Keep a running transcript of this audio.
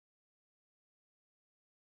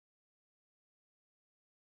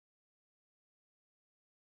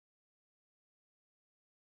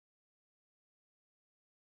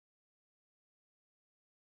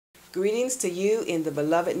Greetings to you in the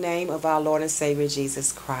beloved name of our Lord and Savior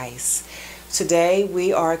Jesus Christ. Today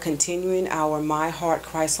we are continuing our My Heart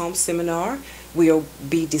Christ Home seminar. We'll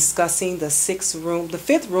be discussing the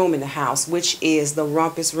fifth room in the house, which is the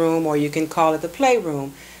Rumpus room, or you can call it the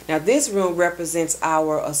playroom. Now this room represents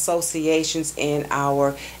our associations and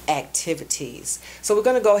our activities. So we're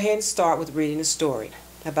going to go ahead and start with reading a story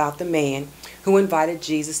about the man who invited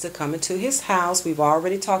Jesus to come into his house. We've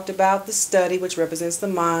already talked about the study, which represents the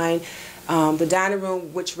mind, the dining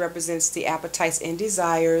room, which represents the appetites and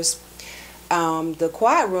desires, the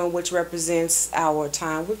quiet room, which represents our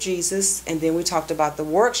time with Jesus, and then we talked about the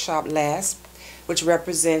workshop last, which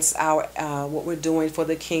represents our what we're doing for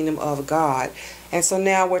the kingdom of God. And so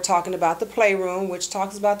now we're talking about the playroom, which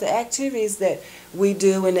talks about the activities that we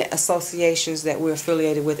do and the associations that we're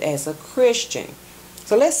affiliated with as a Christian.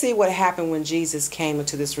 So let's see what happened when Jesus came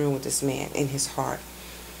into this room with this man in his heart.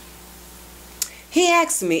 He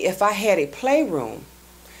asked me if I had a playroom.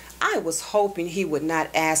 I was hoping he would not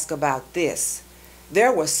ask about this.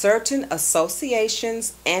 There were certain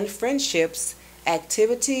associations and friendships,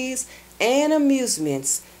 activities, and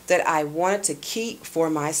amusements that I wanted to keep for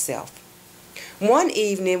myself. One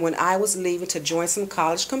evening when I was leaving to join some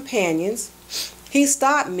college companions, he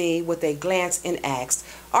stopped me with a glance and asked,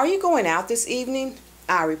 "Are you going out this evening?"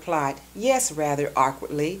 I replied, "Yes," rather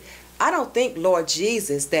awkwardly. "I don't think, Lord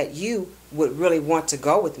Jesus, that you would really want to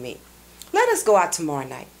go with me. Let us go out tomorrow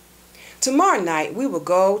night. Tomorrow night we will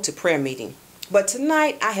go to prayer meeting, but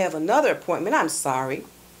tonight I have another appointment. I'm sorry."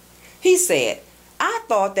 He said, "I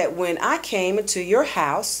thought that when I came into your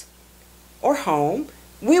house or home,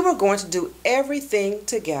 we were going to do everything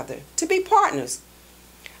together, to be partners.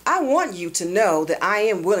 I want you to know that I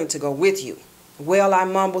am willing to go with you." "Well," I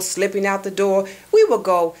mumbled, slipping out the door, "we will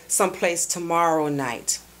go someplace tomorrow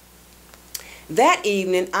night." That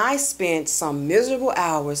evening I spent some miserable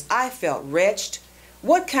hours. I felt wretched.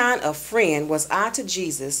 What kind of friend was I to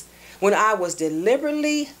Jesus when I was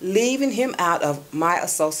deliberately leaving him out of my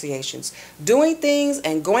associations, doing things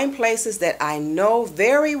and going places that I know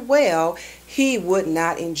very well he would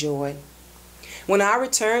not enjoy? When I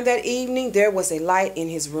returned that evening, there was a light in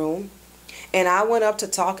his room, and I went up to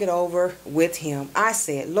talk it over with him. I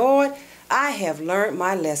said, "Lord, I have learned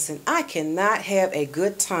my lesson. I cannot have a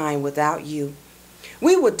good time without you.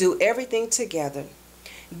 We will do everything together."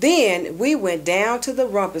 Then we went down to the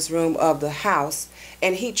Rumpus room of the house,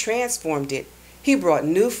 and he transformed it. He brought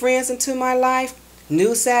new friends into my life,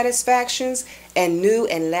 new satisfactions, and new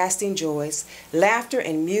and lasting joys. Laughter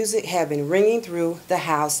and music have been ringing through the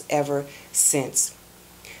house ever since.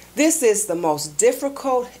 This is the most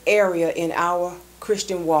difficult area in our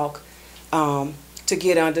Christian walk to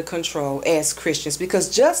get under control as Christians, because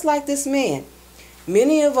just like this man,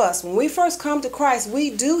 many of us, when we first come to Christ, we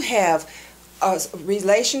do have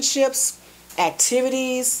relationships,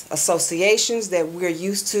 activities, associations that we're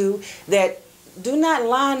used to that do not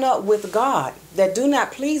line up with God, that do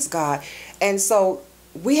not please God. And so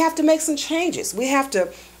we have to make some changes. We have to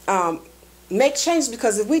make changes,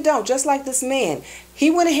 because if we don't, just like this man, he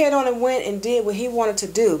went ahead on and went and did what he wanted to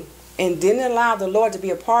do and didn't allow the Lord to be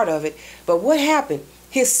a part of it. But what happened?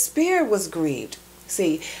 His spirit was grieved.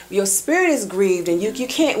 See, your spirit is grieved, and you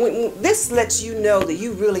can't. This lets you know that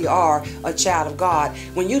you really are a child of God.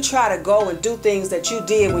 When you try to go and do things that you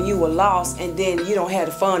did when you were lost, and then you don't have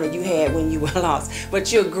the fun that you had when you were lost,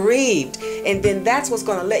 but you're grieved, and then that's what's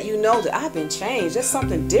going to let you know that I've been changed. There's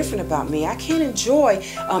something different about me. I can't enjoy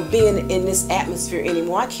being in this atmosphere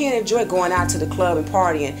anymore. I can't enjoy going out to the club and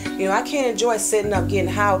partying. You know, I can't enjoy sitting up getting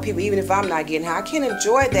high with people, even if I'm not getting high. I can't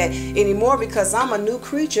enjoy that anymore, because I'm a new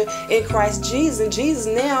creature in Christ Jesus, and Jesus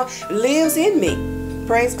now lives in me.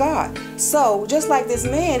 Praise God. So just like this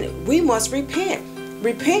man, we must repent.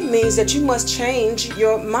 Repent means that you must change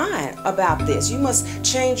your mind about this. You must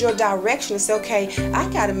change your direction and say, okay, I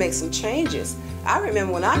got to make some changes. I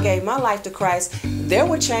remember when I gave my life to Christ, there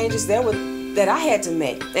were changes that I had to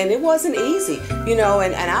make, and it wasn't easy, you know,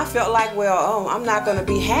 and I felt like, well, oh, I'm not going to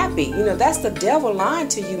be happy. You know, that's the devil lying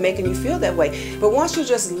to you, making you feel that way. But once you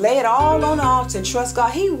just lay it all on the altar and trust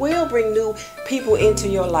God, he will bring new people into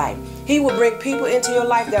your life. He will bring people into your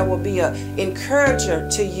life that will be an encourager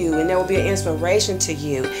to you, and there will be an inspiration to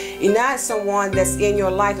you. You're not someone that's in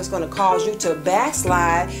your life that's going to cause you to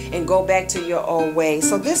backslide and go back to your old ways.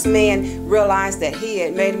 So this man realized that he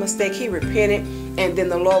had made a mistake. He repented, and then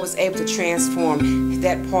the Lord was able to transform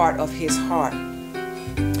that part of his heart.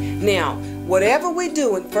 Now, whatever we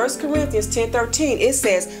do, in 1 Corinthians 10:13, it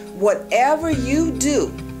says, "Whatever you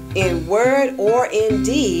do in word or in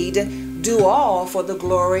deed, do all for the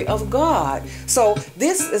glory of God. So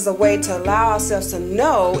this is a way to allow ourselves to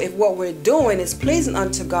know if what we're doing is pleasing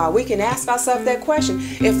unto God. We can ask ourselves that question.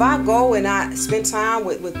 If I go and I spend time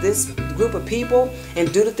with this group of people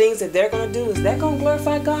and do the things that they're going to do, is that going to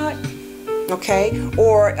glorify God? Okay,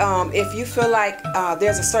 or if you feel like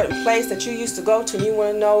there's a certain place that you used to go to and you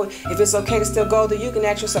want to know if it's okay to still go there, you can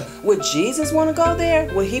ask yourself, would Jesus want to go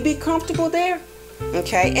there? Would he be comfortable there?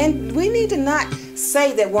 Okay, and we need to not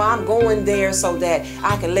say that, well, I'm going there so that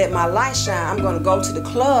I can let my light shine. I'm going to go to the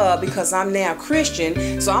club because I'm now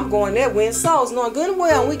Christian, so I'm going there win souls. Knowing good and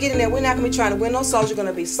well, when we get in there, we're not going to be trying to win those souls. You're going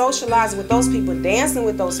to be socializing with those people, dancing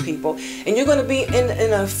with those people, and you're going to be in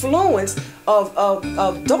an influence of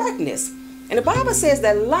darkness. And the Bible says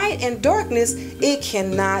that light and darkness, it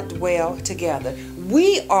cannot dwell together.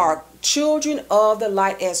 We are children of the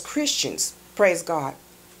light as Christians. Praise God.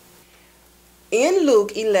 In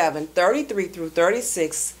Luke 11:33 through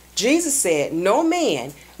 36, Jesus said, no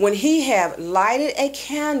man, when he have lighted a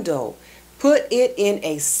candle, put it in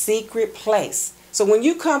a secret place. So when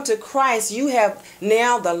you come to Christ, you have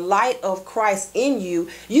now the light of Christ in you.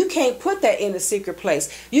 You can't put that in a secret place.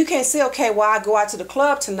 You can't say, okay, well, I go out to the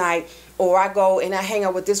club tonight, or I go and I hang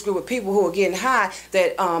out with this group of people who are getting high,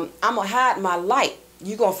 that I'm going to hide my light.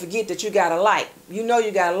 You're going to forget that you got a light. You know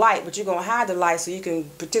you got a light, but you're going to hide the light so you can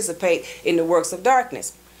participate in the works of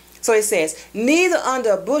darkness. So it says, neither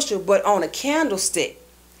under a bushel, but on a candlestick,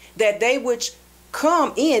 that they which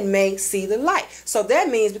come in may see the light. So that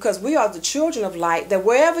means, because we are the children of light, that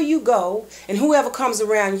wherever you go and whoever comes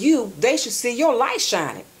around you, they should see your light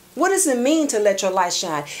shining. What does it mean to let your light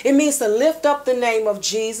shine? It means to lift up the name of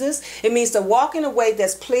Jesus. It means to walk in a way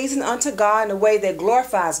that's pleasing unto God, in a way that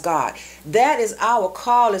glorifies God. That is our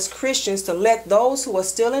call as Christians, to let those who are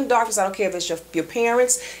still in darkness, I don't care if it's your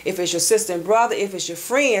parents, if it's your sister and brother, if it's your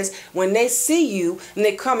friends, when they see you and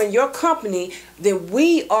they come in your company, then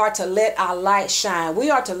we are to let our light shine. We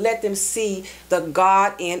are to let them see the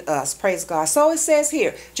God in us. Praise God. So it says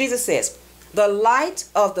here, Jesus says, the light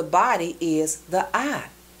of the body is the eye.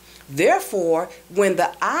 Therefore, when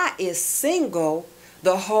the eye is single,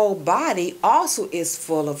 the whole body also is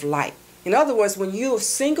full of light. In other words, when you are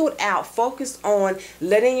singled out, focused on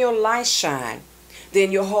letting your light shine,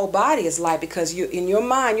 then your whole body is light, because you, in your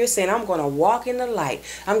mind, you're saying, I'm going to walk in the light.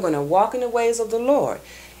 I'm going to walk in the ways of the Lord.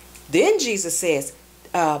 Then Jesus says,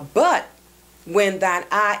 but when thine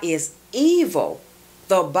eye is evil,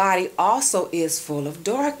 the body also is full of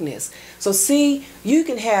darkness. So see, you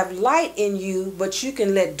can have light in you, but you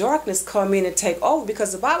can let darkness come in and take over,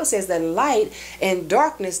 because the Bible says that light and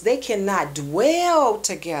darkness, they cannot dwell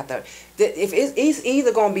together. That if it's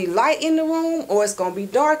either going to be light in the room or it's going to be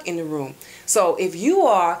dark in the room. So if you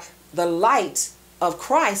are the light of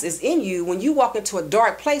Christ is in you, when you walk into a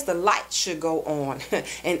dark place, the light should go on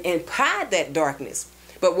and hide that darkness.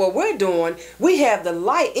 But what we're doing, we have the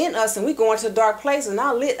light in us, and we go into a dark place, and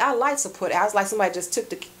our lights are put out. It's like somebody just took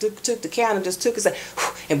the candle and just took it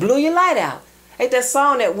and blew your light out. Ain't that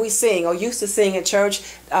song that we sing or used to sing in church?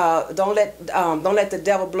 Don't let the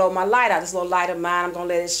devil blow my light out. This little light of mine, I'm gonna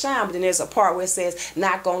let it shine. But then there's a part where it says,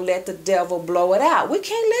 not gonna let the devil blow it out. We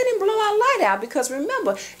can't let him blow our light out, because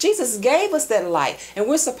remember, Jesus gave us that light, and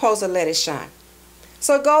we're supposed to let it shine.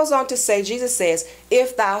 So it goes on to say, Jesus says,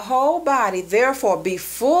 if thy whole body therefore be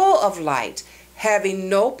full of light, having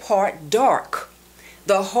no part dark,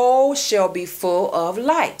 the whole shall be full of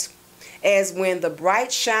light, as when the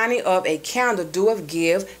bright shining of a candle doeth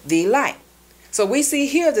give thee light. So we see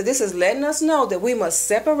here that this is letting us know that we must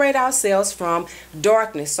separate ourselves from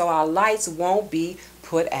darkness, so our lights won't be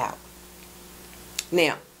put out.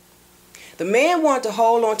 Now, the man wanted to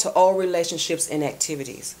hold on to old relationships and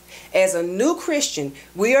activities. As a new Christian,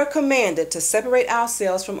 we are commanded to separate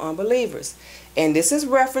ourselves from unbelievers. And this is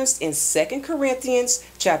referenced in 2 Corinthians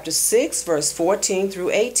chapter 6, verse 14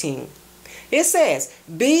 through 18. It says,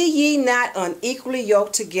 be ye not unequally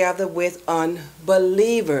yoked together with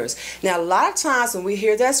unbelievers. Now, a lot of times when we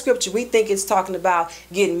hear that scripture, we think it's talking about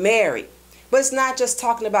getting married. But it's not just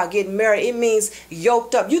talking about getting married. It means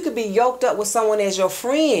yoked up. You could be yoked up with someone as your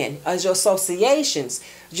friend, as your associations.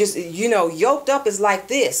 Just, yoked up is like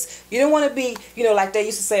this. You don't want to be, like they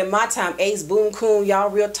used to say in my time, ace, boom, coon, y'all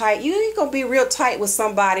real tight. You ain't going to be real tight with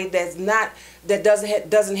somebody that's not, that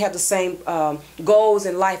doesn't have the same goals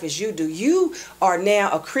in life as you do. You are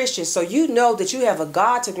now a Christian, so you know that you have a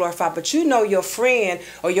God to glorify, but you know your friend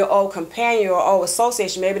or your old companion or old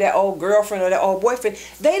association, maybe that old girlfriend or that old boyfriend,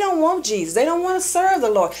 they don't want Jesus. They don't want to serve the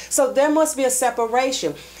Lord. So there must be a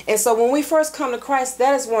separation. And so when we first come to Christ,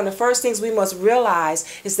 that is one of the first things we must realize,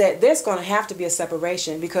 is that there's going to have to be a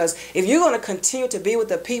separation, because if you're going to continue to be with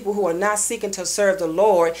the people who are not seeking to serve the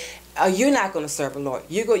Lord, You're not going to serve the Lord.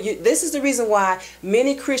 This is the reason why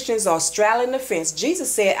many Christians are straddling the fence.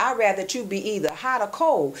 Jesus said, I'd rather that you be either hot or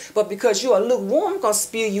cold, but because you are lukewarm, I'm going to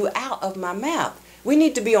spew you out of my mouth. We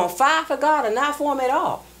need to be on fire for God and not for him at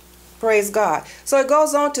all. Praise God. So it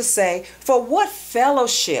goes on to say, for what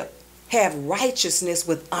fellowship have righteousness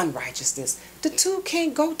with unrighteousness? The two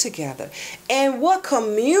can't go together. And what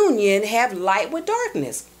communion have light with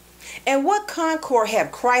darkness? And what concord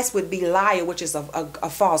have Christ with Belial, which is a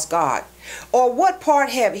false god? Or what part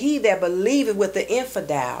have he that believeth with the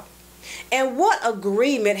infidel? And what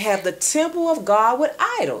agreement have the temple of God with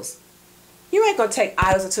idols? You ain't going to take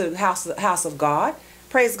idols into the house of God.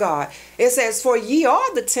 Praise God. It says, for ye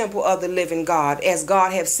are the temple of the living God, as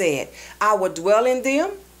God hath said, I will dwell in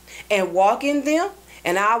them and walk in them,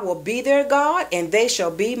 and I will be their God, and they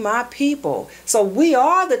shall be my people. So we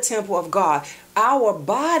are the temple of God. Our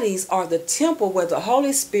bodies are the temple where the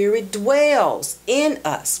Holy Spirit dwells in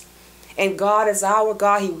us. And God is our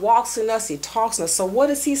God. He walks in us. He talks in us. So what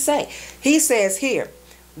does he say? He says here,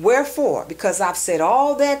 wherefore, because I've said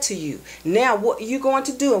all that to you, now what you're going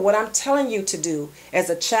to do and what I'm telling you to do as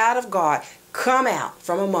a child of God, come out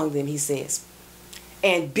from among them, he says,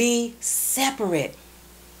 and be separate,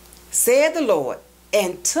 said the Lord,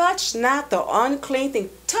 and touch not the unclean thing.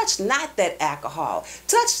 Touch not that alcohol.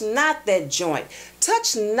 Touch not that joint.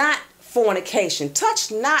 Touch not fornication. Touch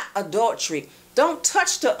not adultery. Don't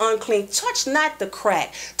touch the unclean. Touch not the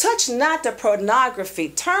crack. Touch not the pornography.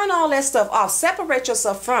 Turn all that stuff off. Separate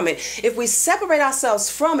yourself from it. If we separate ourselves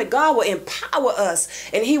from it, God will empower us,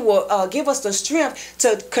 and he will give us the strength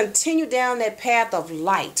to continue down that path of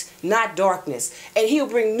light, not darkness. And he'll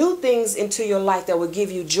bring new things into your life that will give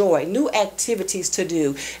you joy, new activities to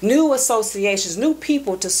do, new associations, new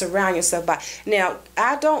people to surround yourself by. Now,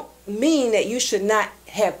 I don't mean that you should not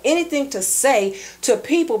have anything to say to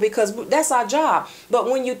people, because that's our job.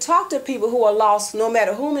 But when you talk to people who are lost, no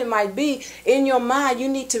matter whom it might be, in your mind you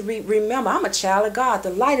need to remember, I'm a child of God. The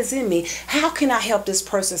light is in me. How can I help this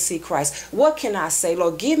person see Christ? What can I say?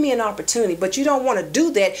 Lord, give me an opportunity. But you don't want to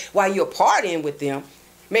do that while you're partying with them.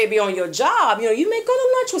 Maybe on your job, you may go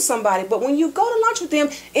to lunch with somebody, but when you go to lunch with them,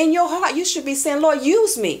 in your heart you should be saying, Lord,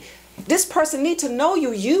 use me. This person needs to know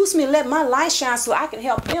you. Use me. Let my light shine so I can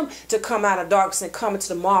help them to come out of darkness and come into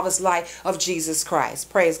the marvelous light of Jesus Christ.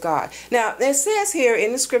 Praise God. Now, it says here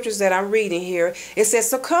in the scriptures that I'm reading here, it says,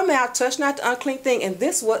 so come out, touch not the unclean thing. And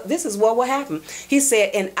this is what will happen. He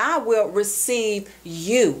said, and I will receive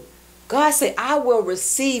you. God said, I will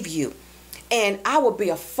receive you, and I will be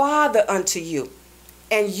a father unto you,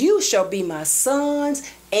 and you shall be my sons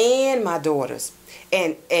and my daughters.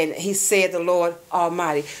 And he said, the Lord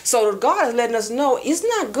Almighty. So God is letting us know it's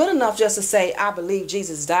not good enough just to say, I believe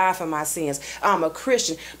Jesus died for my sins. I'm a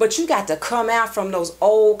Christian. But you got to come out from those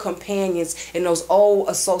old companions and those old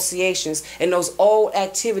associations and those old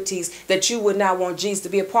activities that you would not want Jesus to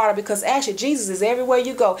be a part of, because actually Jesus is everywhere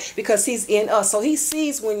you go, because he's in us. So he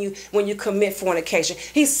sees when you commit fornication.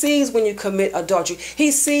 He sees when you commit adultery.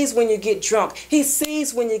 He sees when you get drunk. He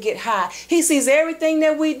sees when you get high. He sees everything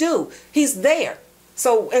that we do. He's there.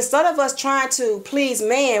 So instead of us trying to please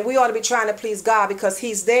man, we ought to be trying to please God, because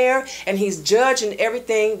he's there and he's judging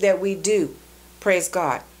everything that we do. Praise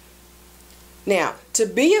God. Now, to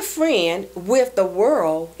be a friend with the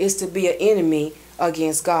world is to be an enemy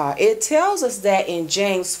against God. It tells us that in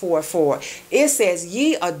James 4:4. It says,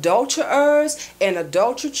 ye adulterers and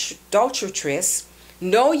adulteresses,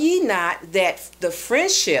 know ye not that the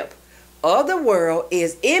friendship of the world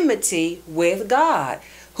is enmity with God?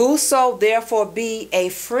 Whoso therefore be a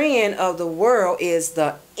friend of the world is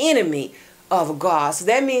the enemy of God. So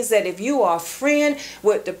that means that if you are a friend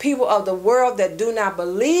with the people of the world that do not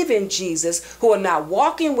believe in Jesus, who are not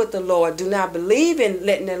walking with the Lord, do not believe in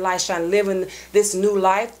letting their light shine, living this new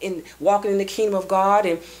life and walking in the kingdom of God,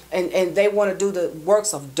 and they want to do the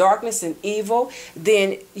works of darkness and evil,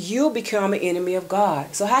 then you'll become an enemy of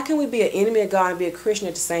God. So how can we be an enemy of God and be a Christian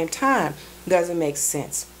at the same time? Doesn't make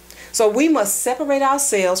sense. So we must separate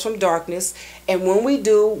ourselves from darkness, and when we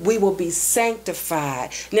do, we will be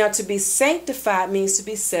sanctified. Now, to be sanctified means to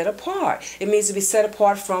be set apart. It means to be set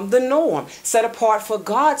apart from the norm, set apart for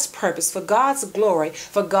God's purpose, for God's glory,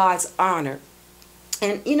 for God's honor.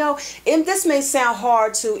 And and this may sound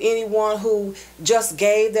hard to anyone who just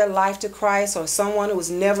gave their life to Christ, or someone who has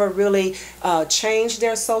never really changed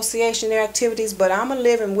their association, their activities, but I'm a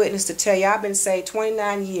living witness to tell you, I've been saved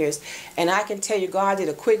 29 years, and I can tell you God did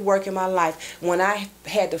a quick work in my life when I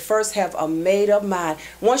had to first have a made-up mind.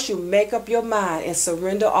 Once you make up your mind and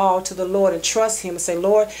surrender all to the Lord and trust him and say,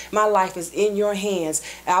 Lord, my life is in your hands,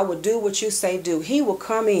 I will do what you say do. He will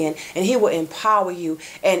come in and he will empower you,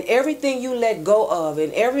 and everything you let go of, of it.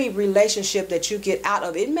 And every relationship that you get out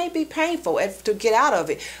of it may be painful to get out of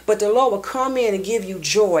it, but the Lord will come in and give you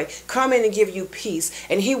joy, come in and give you peace,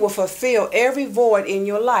 and he will fulfill every void in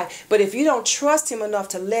your life. But if you don't trust him enough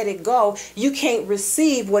to let it go, you can't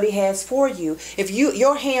receive what he has for you. If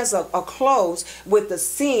your hands are closed with the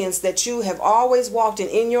sins that you have always walked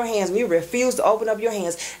in your hands, and you refuse to open up your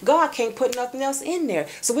hands, God can't put nothing else in there.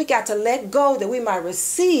 So we got to let go that we might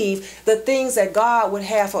receive the things that God would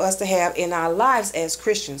have for us to have in our lives as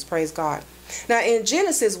Christians. Praise God. Now in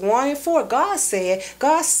Genesis 1:4, God said,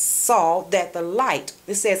 God saw that the light,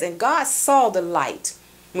 it says, and God saw the light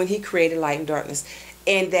when he created light and darkness,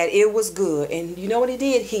 and that it was good. And you know what he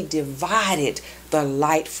did? He divided the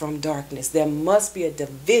light from darkness. There must be a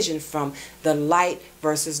division from the light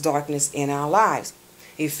versus darkness in our lives.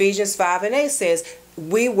 Ephesians 5:8 says,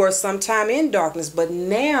 we were sometime in darkness, but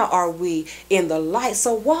now are we in the light.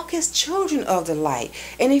 So walk as children of the light.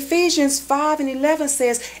 And Ephesians 5:11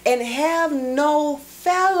 says, and have no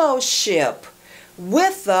fellowship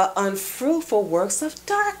with the unfruitful works of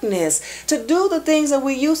darkness. To do the things that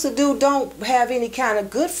we used to do don't have any kind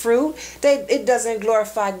of good fruit. It doesn't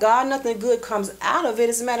glorify God. Nothing good comes out of it.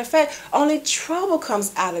 As a matter of fact, only trouble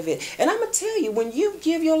comes out of it. And I'm going to tell you, when you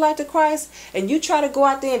give your life to Christ and you try to go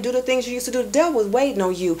out there and do the things you used to do, the devil is waiting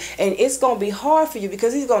on you. And it's going to be hard for you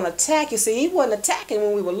because he's going to attack you. See, he wasn't attacking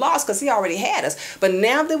when we were lost because he already had us. But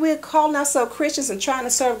now that we're calling ourselves Christians and trying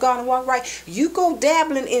to serve God and walk right, you go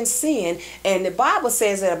dabbling in sin, and the Bible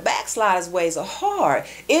says that a backslider's ways are hard.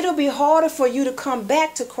 It'll be harder for you to come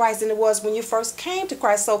back to Christ than it was when you first came to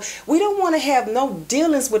Christ. So we don't want to have no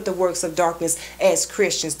dealings with the works of darkness as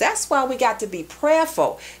Christians. That's why we got to be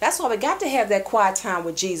prayerful. That's why we got to have that quiet time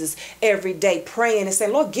with Jesus every day, praying and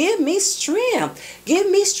saying, Lord, give me strength. Give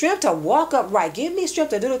me strength to walk upright. Give me strength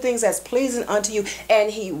to do the things that's pleasing unto you.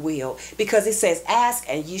 And he will. Because he says, ask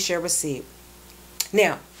and ye shall receive.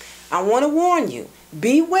 Now, I want to warn you,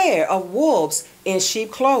 beware of wolves in sheep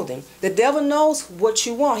clothing. The devil knows what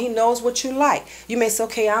you want. He knows what you like. You may say,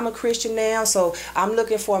 okay, I'm a Christian now, so I'm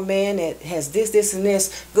looking for a man that has this, and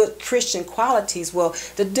this good Christian qualities. Well,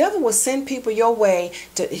 the devil will send people your way.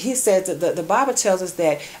 He says that the Bible tells us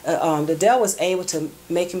that the devil is able to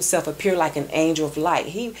make himself appear like an angel of light.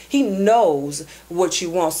 He knows what you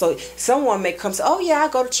want. So someone may come and say, oh yeah, I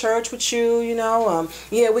go to church with you,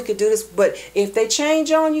 yeah, we could do this. But if they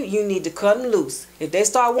change on you, you need to cut them loose. If they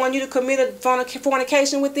start wanting you to commit a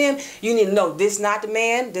fornication with them, you need to know this is not the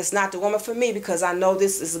man, this is not the woman for me, because I know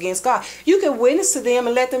this is against God. You can witness to them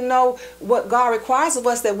and let them know what God requires of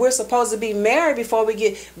us, that we're supposed to be married before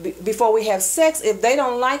we have sex. If they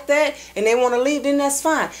don't like that and they want to leave, then that's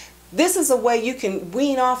fine. This is a way you can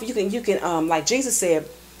wean off. You can like Jesus said.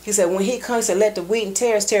 He said, when he comes, he said, let the wheat and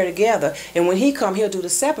tares tear together. And when he comes, he'll do the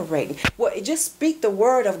separating. Well, just speak the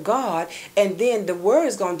word of God, and then the word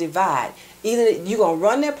is going to divide. Either you're going to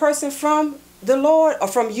run that person from the Lord or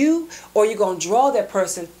from you, or you're going to draw that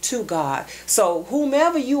person to God. So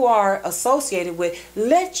whomever you are associated with,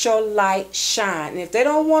 let your light shine. And if they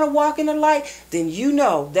don't want to walk in the light, then you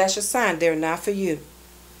know that's your sign. They're not for you.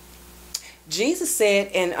 Jesus said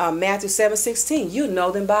in Matthew 7:16, you know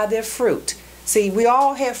them by their fruit. See, we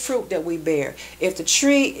all have fruit that we bear. If the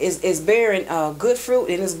tree is bearing good fruit,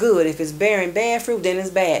 then it's good. If it's bearing bad fruit, then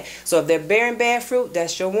it's bad. So if they're bearing bad fruit,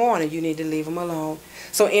 that's your warning. You need to leave them alone.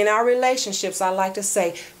 So in our relationships, I like to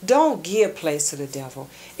say, don't give place to the devil.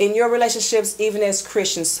 In your relationships, even as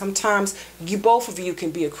Christians, sometimes both of you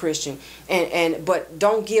can be a Christian, but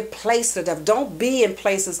don't give place to the devil. Don't be in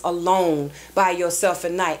places alone by yourself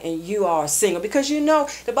at night and you are single, because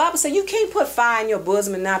the Bible says you can't put fire in your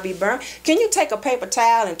bosom and not be burned. Can you take a paper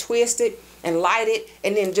towel and twist it and light it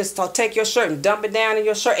and then just take your shirt and dump it down in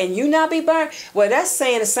your shirt and you not be burned? Well, that's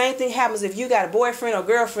saying the same thing happens if you got a boyfriend or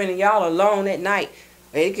girlfriend and y'all alone at night.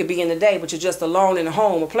 It could be in the day, but you're just alone in a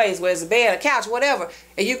home, a place where there's a bed, a couch, whatever.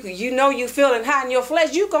 And you feeling hot in your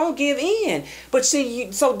flesh, you gonna give in. But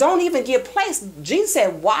see, so don't even give place. Jesus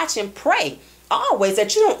said, watch and pray always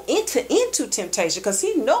that you don't enter into temptation, because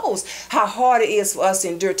he knows how hard it is for us to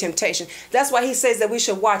endure temptation. That's why he says that we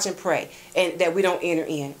should watch and pray and that we don't enter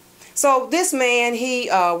in. So this man, he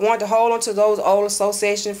wanted to hold on to those old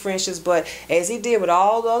association friendships, but as he did with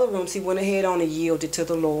all the other rooms, he went ahead on and yielded to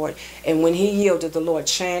the Lord. And when he yielded, the Lord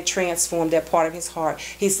transformed that part of his heart.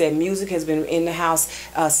 He said music has been in the house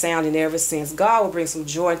sounding ever since. God will bring some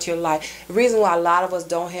joy into your life. The reason why a lot of us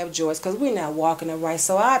don't have joy is because we're not walking it right.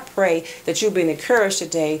 So I pray that you've been encouraged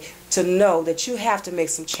today to know that you have to make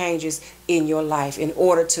some changes in your life in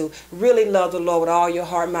order to really love the Lord with all your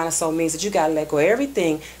heart, mind, and soul. Means that you got to let go of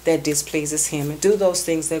everything that displeases him and do those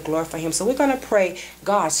things that glorify him. So we're going to pray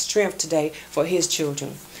God's strength today for his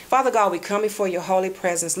children. Father God, we come before your holy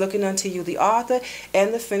presence, looking unto you, the author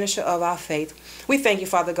and the finisher of our faith. We thank you,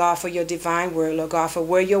 Father God, for your divine word, Lord God, for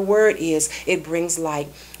where your word is, it brings light.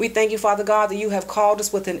 We thank you, Father God, that you have called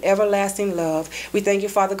us with an everlasting love. We thank you,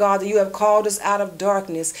 Father God, that you have called us out of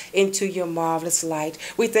darkness into your marvelous light.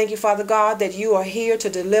 We thank you, Father God, that you are here to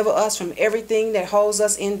deliver us from everything that holds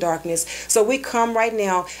us in darkness. So we come right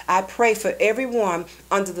now. I pray for everyone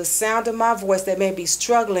under the sound of my voice that may be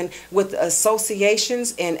struggling with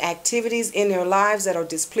associations and activities in their lives that are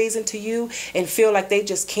displeasing to you and feel like they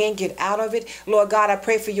just can't get out of it. Lord God, I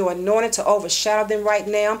pray for your anointing to overshadow them right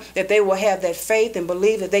now, that they will have that faith and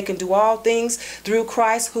believe that they can do all things through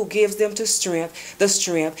Christ who gives them the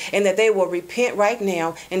strength, and that they will repent right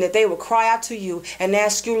now, and that they will cry out to you and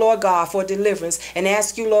ask you, Lord God, for deliverance, and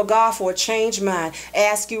ask you, Lord God, for a changed mind.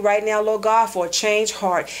 Ask you right now, Lord God, for a changed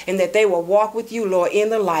heart, and that they will walk with you, Lord, in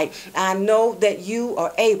the light. I know that you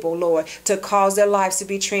are able, Lord, to cause their lives to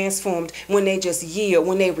be transformed when they just yield,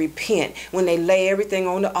 when they repent, when they lay everything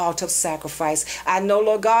on the altar of sacrifice. I know,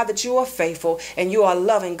 Lord God, that you are faithful and you are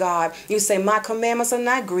loving, God. You say, my commandments are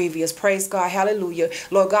not grievous. Praise God. Hallelujah.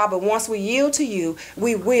 Lord God, but once we yield to you,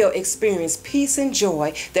 we will experience peace and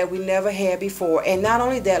joy that we never had before. And not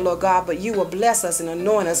only that, Lord God, but you will bless us and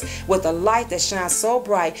anoint us with a light that shines so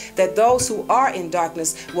bright that those who are in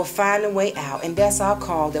darkness will find a way out. And that's our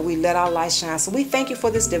call, that we let our light shine. So we thank you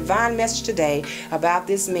for this divine message today about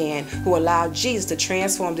this man who allowed Jesus to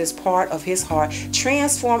transform this part of his heart.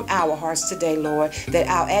 Transform our hearts today, Lord, that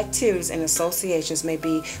our activities and associations may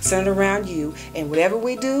be centered around you, and whatever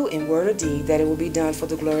we do in word or deed, that it will be done for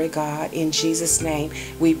the glory of God. In Jesus' name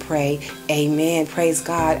we pray. Amen. Praise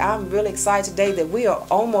God. I'm really excited today that we are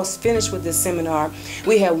almost finished with this seminar.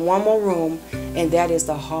 We have one more room, and that is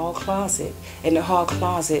the hall closet. And the hall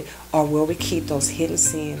closet are where we keep those hidden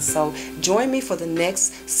sins. So join me for the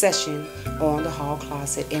next session on the hall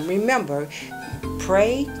closet. And remember,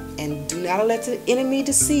 pray and do not let the enemy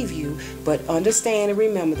deceive you, but understand and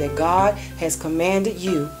remember that God has commanded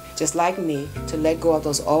you, just like me, to let go of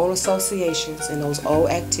those old associations and those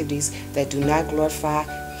old activities that do not glorify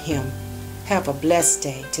him. Have a blessed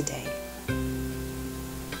day today.